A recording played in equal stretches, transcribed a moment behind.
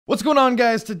What's going on,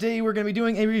 guys? Today we're going to be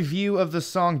doing a review of the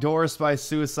song Doris by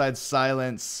Suicide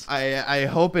Silence. I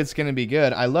hope it's going to be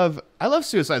good. I love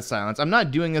Suicide Silence. I'm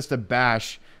not doing this to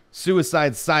bash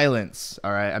Suicide Silence,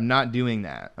 alright? I'm not doing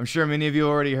that. I'm sure many of you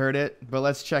already heard it, but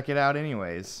let's check it out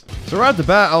anyways. So right off the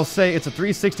bat, I'll say it's a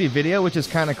 360 video, which is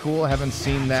kind of cool. I haven't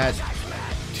seen that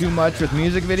too much with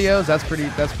music videos. That's pretty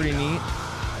neat.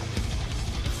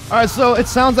 Alright, so it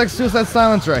sounds like Suicide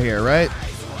Silence right here, right?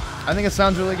 I think it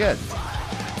sounds really good.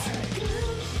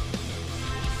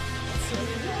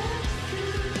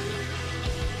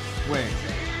 Wait.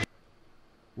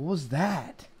 What was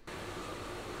that?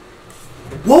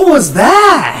 What was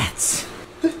that?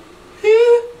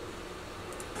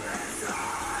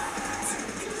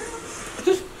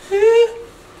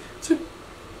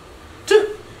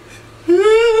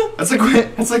 That's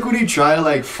like when you try to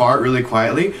like fart really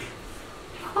quietly.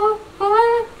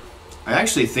 I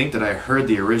actually think that I heard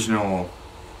the original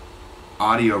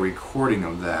audio recording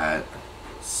of that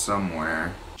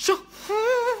somewhere.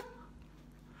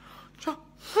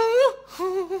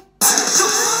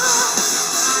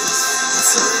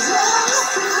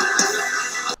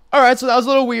 Alright, so that was a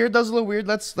little weird.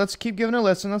 Let's keep giving it a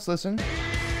listen. Let's listen.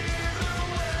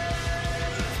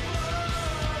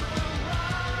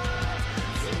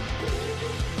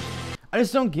 I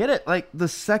just don't get it. Like, the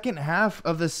second half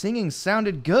of the singing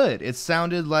sounded good. It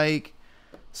sounded like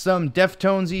some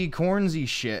Deftones-y, Kornsy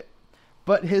shit.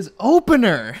 But his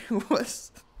opener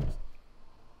was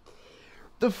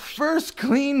the first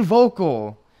clean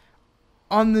vocal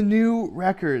on the new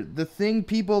record. The thing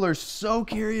people are so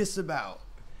curious about.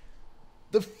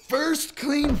 The first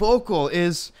clean vocal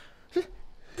is...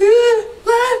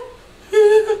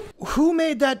 Who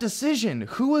made that decision?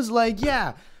 Who was like,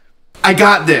 yeah, I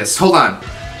got this. Hold on.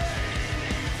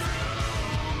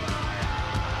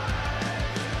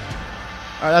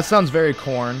 alright, that sounds very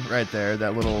Korn right there.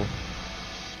 That little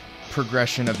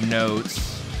progression of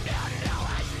notes.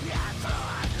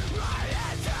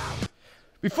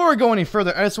 Before we go any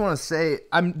further, I just want to say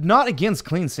I'm not against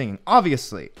clean singing,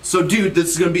 obviously. So dude, this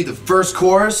is gonna be the first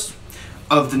chorus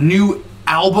of the new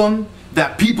album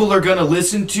that people are gonna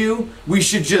listen to. We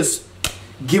should just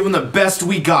give them the best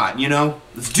we got, you know?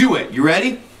 Let's do it. You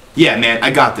ready? Yeah, man,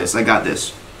 I got this.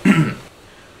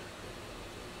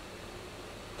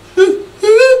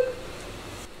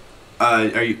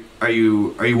 Are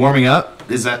you warming up?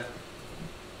 Is that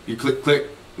you click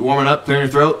you warming up, clearing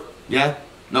your throat? Yeah?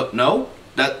 No?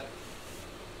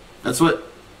 That's what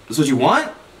you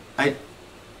want?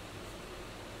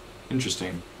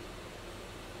 Interesting.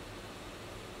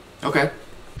 Okay.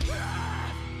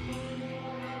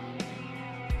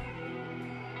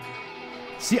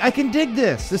 See, I can dig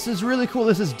this. This is really cool.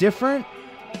 This is different.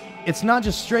 It's not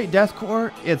just straight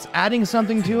deathcore. It's adding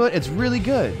something to it. It's really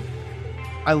good.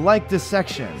 I like this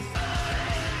section.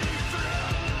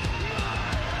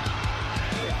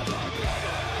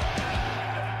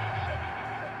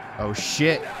 Oh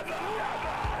shit.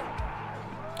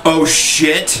 Oh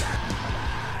shit.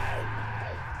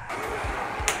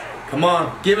 Come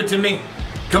on, give it to me.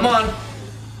 Come on.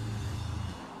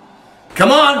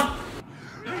 Come on.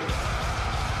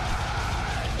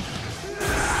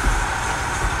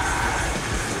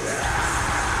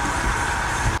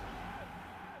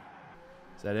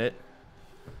 Is that it?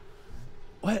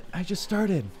 What? I just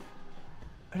started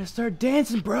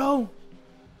dancing, bro.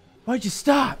 Why'd you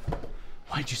stop?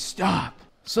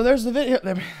 So there's the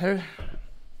video.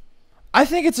 I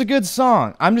think it's a good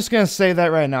song. I'm just gonna say that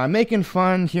right now. I'm making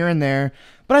fun here and there,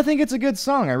 but I think it's a good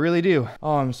song. I really do.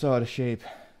 Oh, I'm so out of shape.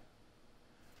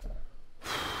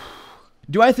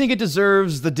 Do I think it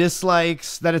deserves the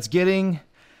dislikes that it's getting?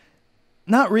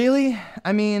 Not really.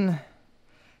 I mean,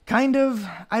 kind of.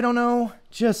 I don't know.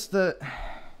 Just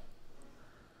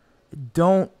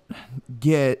don't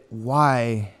get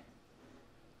why.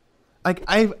 Like,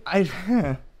 I'm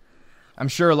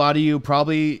sure a lot of you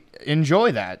probably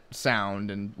enjoy that sound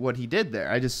and what he did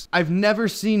there. I've never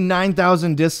seen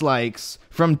 9,000 dislikes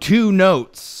from 2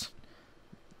 notes.